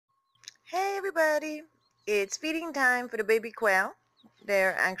everybody, it's feeding time for the baby quail.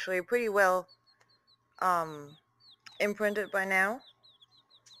 They're actually pretty well imprinted by now.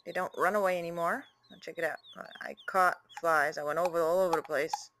 They don't run away anymore. Check it out. I caught flies. I went all over the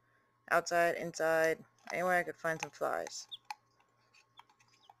place. Outside, inside, anywhere I could find some flies.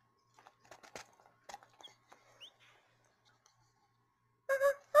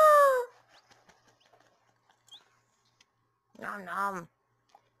 Nom nom.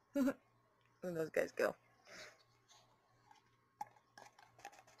 Where'd those guys go?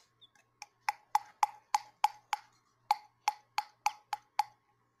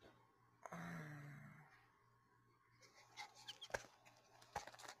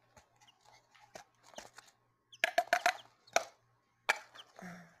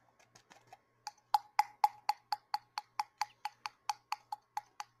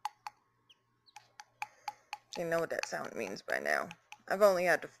 You know what that sound means by now. I've only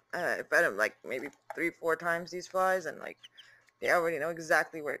had to fed them like maybe 3-4 times, these flies, and like they already know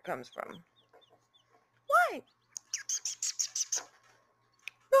exactly where it comes from. Why?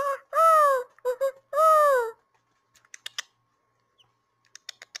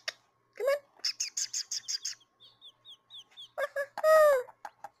 Come on.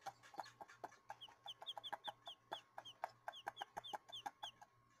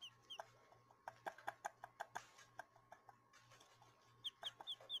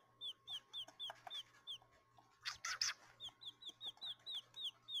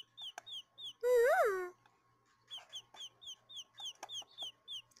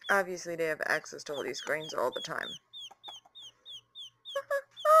 Obviously, they have access to all these grains all the time.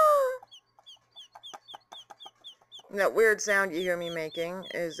 That weird sound you hear me making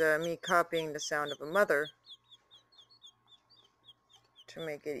is me copying the sound of a mother to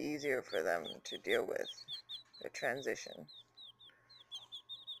make it easier for them to deal with the transition.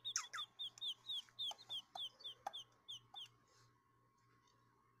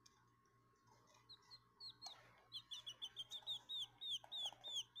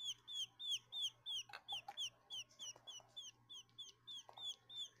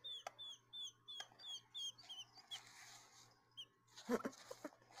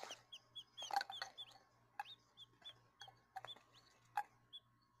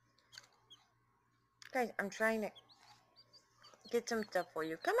 Guys, I'm trying to get some stuff for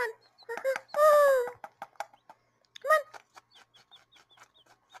you. Come on. Come on.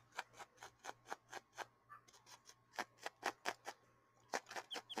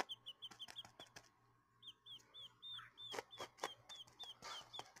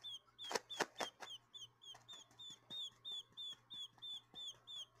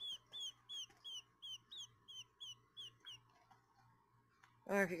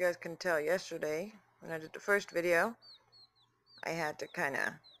 I don't know if you guys can tell, yesterday when I did the first video, I had to kind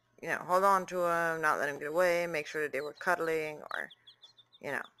of, hold on to them, not let them get away, make sure that they were cuddling or,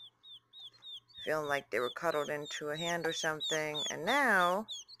 feeling like they were cuddled into a hand or something. And now,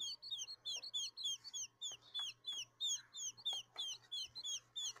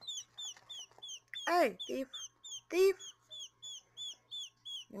 hey, thief, thief,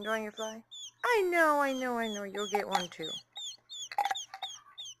 enjoying your fly? I know, you'll get one too.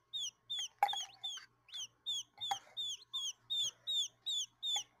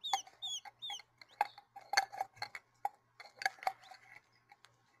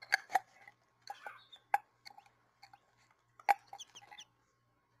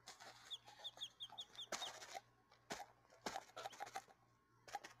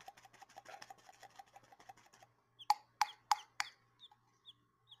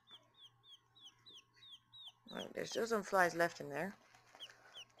 Right, there's still some flies left in there,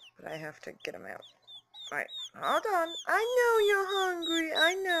 but I have to get them out. Alright, hold on. I know you're hungry.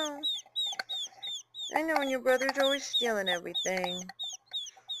 I know, and your brother's always stealing everything.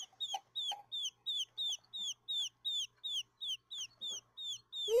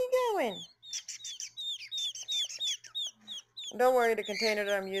 Where you going? Don't worry, the container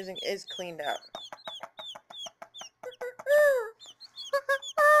that I'm using is cleaned up.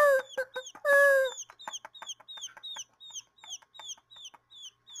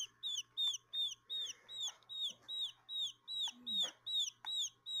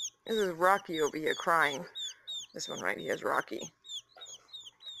 This is Rocky over here crying. This one right here is Rocky.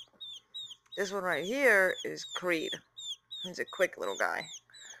 This one right here is Creed. He's a quick little guy.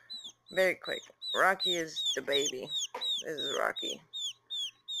 Very quick. Rocky is the baby. This is Rocky.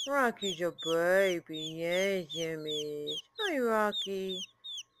 Rocky's your baby. Yes, Jimmy. Hi, Rocky.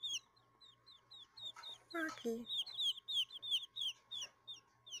 Rocky.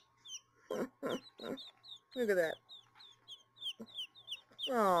 Look at that.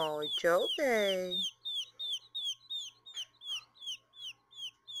 Oh, it's okay.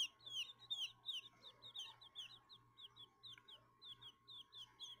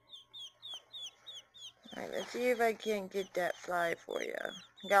 Alright, let's see if I can't get that fly for you.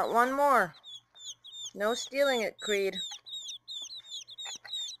 Got one more. No stealing it, Creed.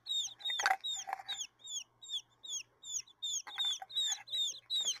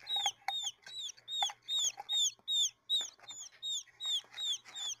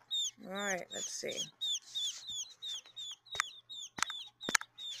 Alright, let's see. Here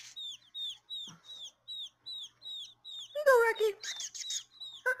you go, Rocky.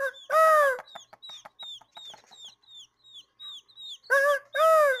 There you go.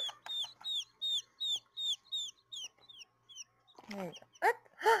 Up.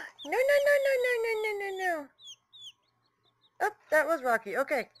 No, no, no, no, no, no, no, no, no. Up, that was Rocky.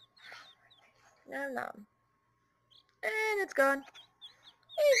 Okay. Now, now. And it's gone.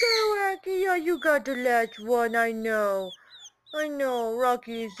 Here you go, Rocky. Yeah, you got the last one, I know. I know,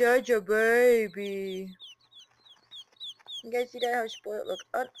 Rocky is such a baby. You guys see that, how spoiled look?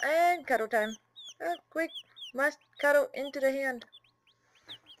 And cuddle time. Quick, must cuddle into the hand.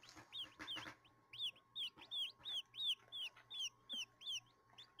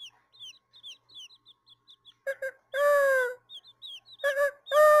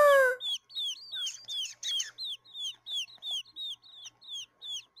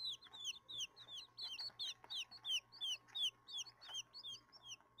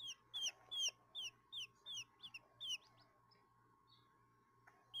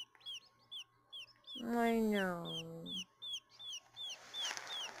 I know.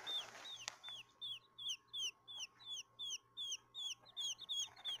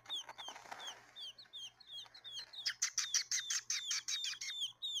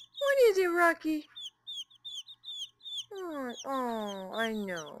 What is it, Rocky? Oh, I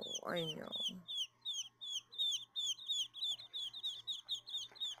know, I know.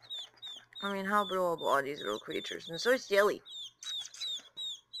 I mean, how adorable are these little creatures? And so silly.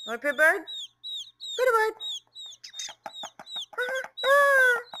 Want to play bird? Go to bird.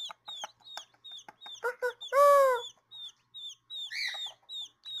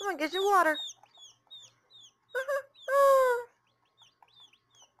 Come on, get some water.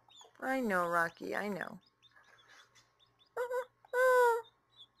 I know, Rocky, I know.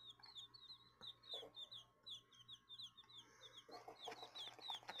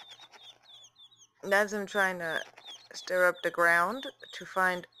 That's him trying to stir up the ground to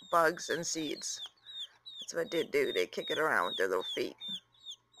find bugs and seeds. That's what they do. They kick it around with their little feet.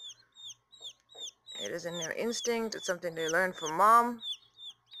 It is in their instinct. It's something they learn from mom.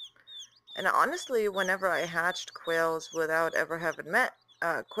 And honestly, whenever I hatched quails without ever having met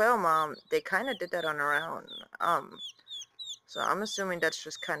quail mom, they kind of did that on their own. So I'm assuming that's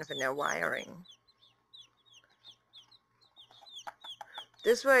just kind of in their wiring.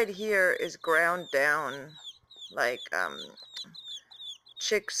 This right here is ground down like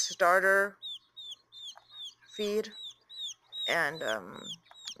chick starter feed, and a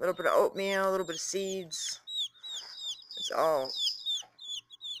little bit of oatmeal, a little bit of seeds. It's all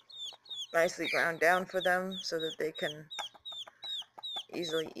nicely ground down for them so that they can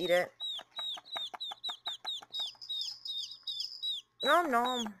easily eat it. Nom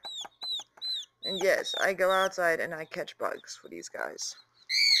nom. And yes, I go outside and I catch bugs for these guys.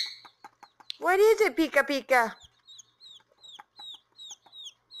 What is it, Pika Pika?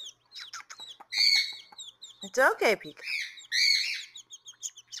 It's okay, Pika.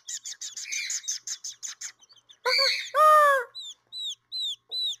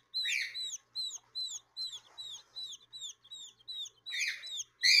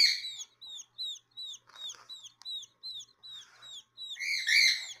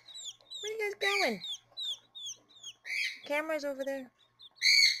 Where are you guys going? Camera's over there.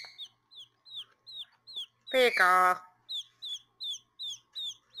 Pika.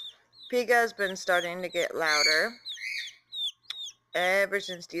 Pika's been starting to get louder ever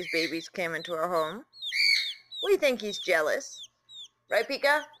since these babies came into our home. We think he's jealous. Right,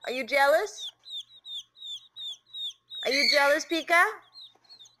 Pika? Are you jealous? Are you jealous, Pika?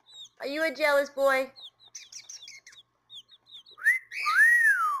 Are you a jealous boy?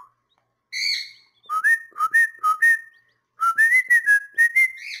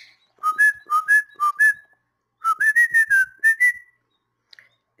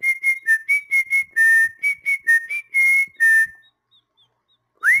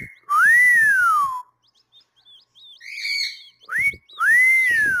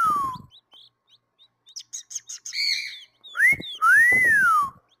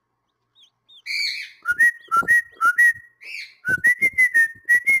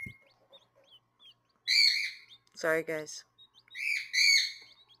 Sorry, guys.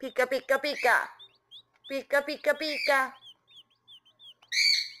 Pika, pika, pika. Pika, pika, pika.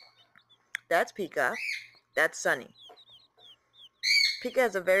 That's Pika. That's Sunny. Pika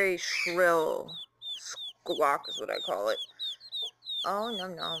has a very shrill squawk is what I call it. Oh,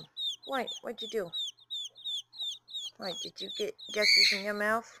 no. What'd you do? What, did you get guesses in your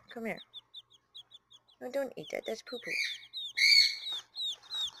mouth? Come here. No, don't eat that. That's poo-poo.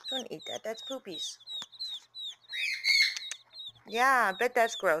 Don't eat that. That's poopies. Yeah, I bet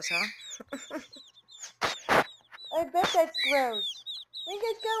that's gross, huh? I bet that's gross. Where you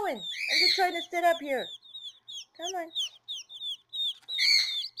guys going? I'm just trying to sit up here. Come on.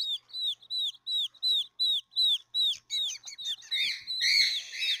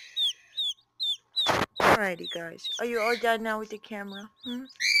 Alrighty, guys. Are you all done now with the camera?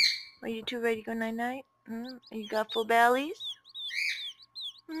 Are you two ready to go night-night? You got full bellies?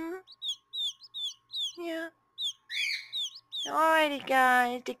 Yeah. Alrighty,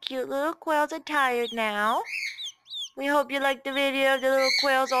 guys. The cute little quails are tired now. We hope you liked the video of the little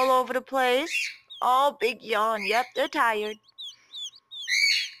quails all over the place. All big yawn. Yep, they're tired.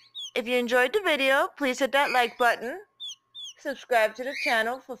 If you enjoyed the video, please hit that like button. Subscribe to the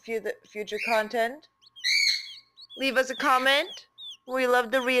channel for future content. Leave us a comment. We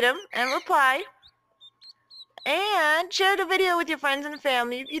love to read them and reply. And share the video with your friends and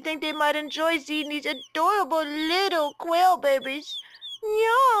family if you think they might enjoy seeing these adorable little quail babies.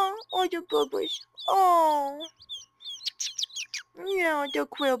 Yeah, oh, the babies. Oh, yeah, the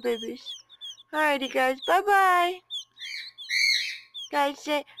quail babies. Alrighty, guys, bye-bye. Guys,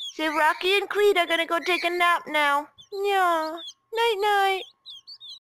 say Rocky and Creed are gonna go take a nap now. Yeah, night-night.